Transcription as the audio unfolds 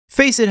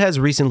FACEIT has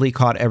recently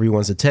caught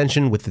everyone's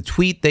attention with the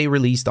tweet they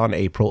released on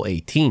April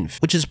 18th,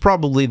 which is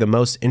probably the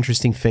most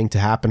interesting thing to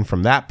happen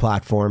from that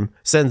platform,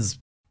 since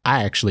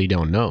I actually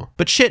don't know.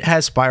 But shit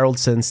has spiraled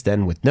since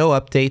then with no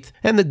update,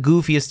 and the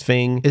goofiest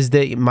thing is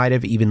they might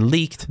have even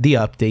leaked the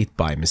update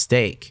by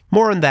mistake.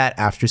 More on that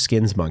after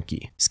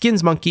SkinsMonkey.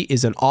 SkinsMonkey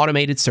is an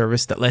automated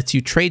service that lets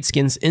you trade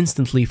skins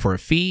instantly for a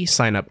fee,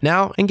 sign up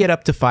now, and get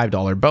up to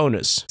 $5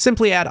 bonus.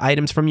 Simply add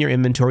items from your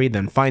inventory,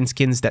 then find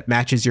skins that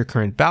matches your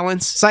current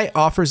balance. Site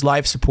offers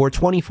live support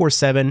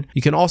 24/7.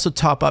 You can also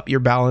top up your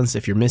balance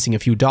if you're missing a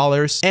few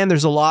dollars, and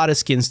there's a lot of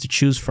skins to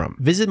choose from.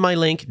 Visit my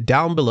link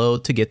down below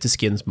to get to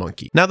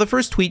SkinsMonkey. Now, the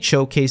first tweet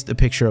showcased a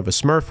picture of a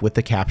Smurf with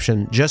the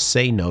caption, "Just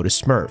say no to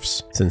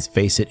Smurfs." Since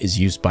FACEIT is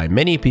used by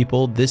many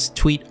people, this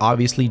tweet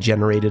obviously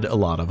generated a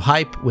lot of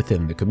hype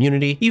within the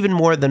community, even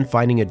more than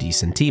finding a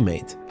decent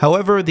teammate.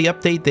 However, the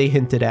update they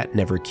hinted at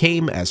never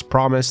came as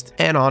promised,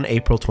 and on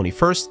April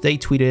 21st, they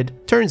tweeted,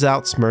 "Turns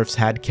out Smurfs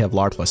had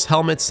Kevlar plus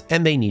helmets,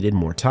 and they needed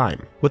more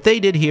time." What they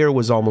did here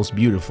was almost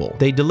beautiful.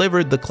 They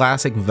delivered the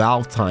classic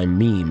Valve time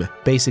meme,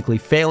 basically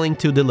failing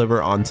to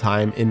deliver on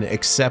time in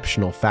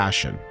exceptional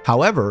fashion.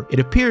 However, it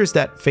appears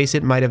that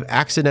FACEIT might have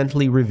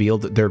accidentally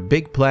revealed their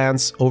big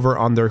plans over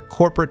on their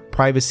corporate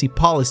privacy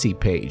policy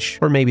page,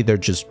 or maybe they're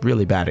just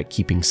really bad at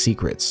keeping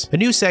secrets. A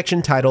new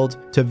section titled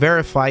 "To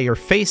verify your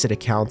FACEIT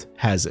account"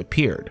 has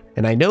appeared.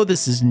 And I know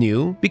this is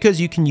new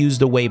because you can use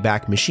the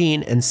Wayback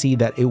Machine and see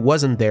that it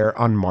wasn't there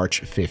on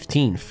March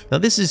 15th. Now,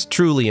 this is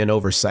truly an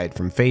oversight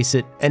from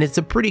FACEIT, and it's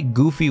a pretty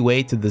goofy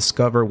way to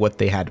discover what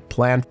they had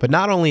planned. But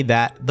not only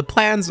that, the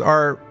plans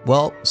are,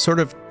 well, sort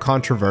of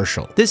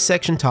controversial. This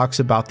section talks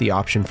about the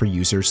option for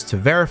users to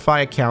verify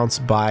accounts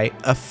by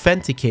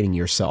authenticating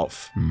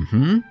yourself.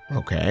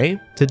 Okay.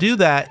 To do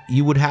that,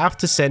 you would have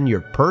to send your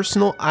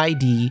personal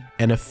ID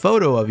and a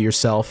photo of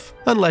yourself,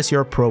 unless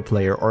you're a pro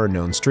player or a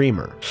known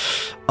streamer.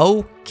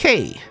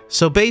 Okay,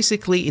 so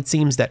basically it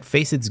seems that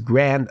FACEIT's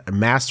grand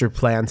master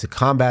plan to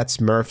combat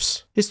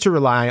Smurfs is to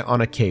rely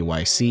on a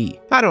KYC.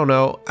 I don't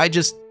know,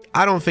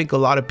 I don't think a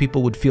lot of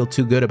people would feel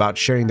too good about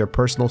sharing their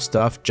personal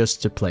stuff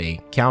just to play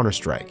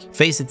Counter-Strike.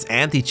 FACEIT's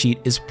anti-cheat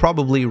is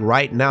probably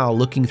right now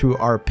looking through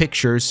our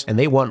pictures and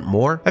they want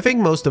more. I think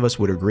most of us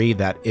would agree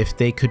that if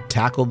they could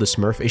tackle the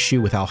Smurf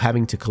issue without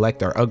having to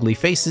collect our ugly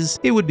faces,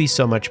 it would be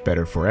so much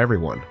better for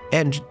everyone.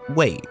 And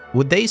wait,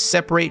 would they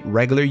separate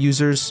regular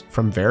users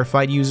from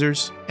verified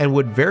users? And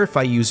would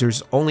verified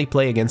users only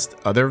play against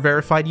other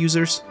verified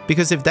users?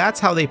 Because if that's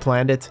how they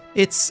planned it,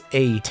 it's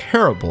a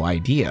terrible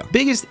idea.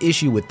 Biggest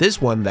issue with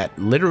this one that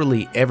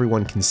literally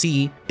everyone can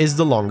see is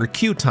the longer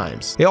queue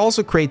times. It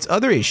also creates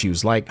other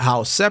issues like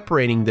how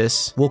separating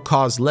this will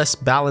cause less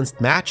balanced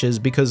matches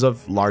because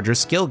of larger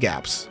skill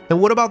gaps.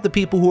 And what about the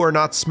people who are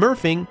not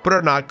smurfing but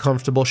are not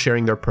comfortable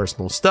sharing their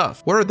personal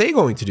stuff? What are they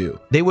going to do?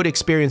 They would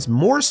experience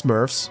more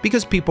smurfs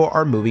because people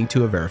are moving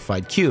to a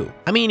verified queue.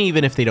 I mean,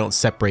 even if they don't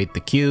separate the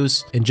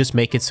queues and just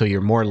make it so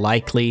you're more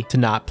likely to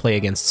not play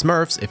against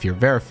smurfs if you're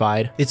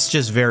verified, it's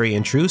just very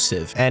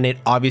intrusive and it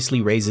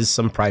obviously raises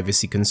some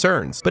privacy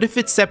concerns. But if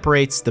it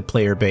separates the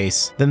player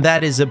base, then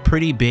that is a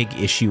pretty big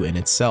issue in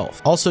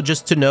itself. Also,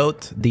 just to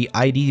note, the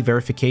ID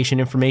verification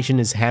information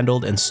is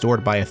handled and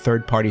stored by a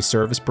third-party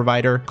service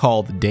provider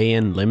called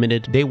Dayan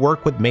Limited. They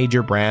work with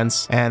major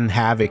brands and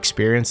have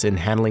experience in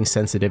handling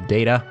sensitive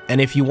data. And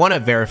if you want to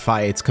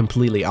verify, it's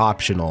completely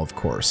optional, of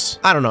course.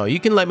 I don't know, you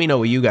can let me know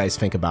what you guys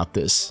think about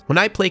this. When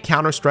I play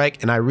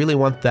Counter-Strike and I really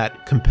want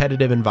that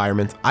competitive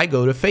environment, I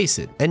go to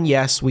FACEIT. And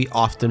yes, we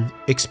often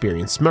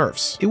experience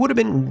Smurfs. It would have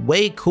been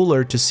way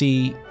cooler to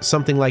see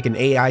something like an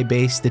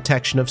AI-based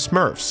detection of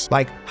Smurfs.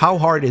 Like, how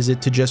hard is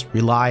it to just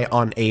rely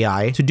on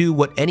AI to do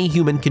what any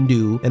human can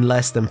do in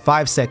less than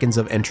 5 seconds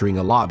of entering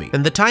a lobby?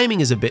 And the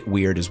timing is a bit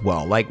weird as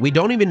well. Like, we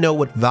don't even know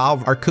what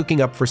Valve are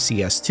cooking up for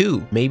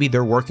CS2. Maybe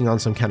they're working on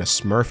some kind of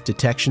Smurf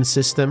detection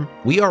system.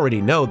 We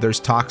already know there's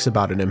talks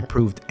about an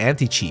improved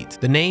anti-cheat.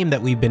 The name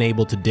that we've been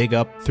able to dig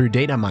up through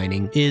data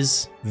mining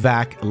is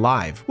VAC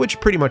Live, which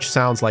pretty much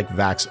sounds like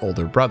VAC's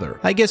older brother.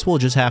 I guess we'll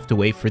just have to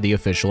wait for the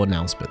official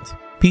announcement.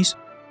 Peace.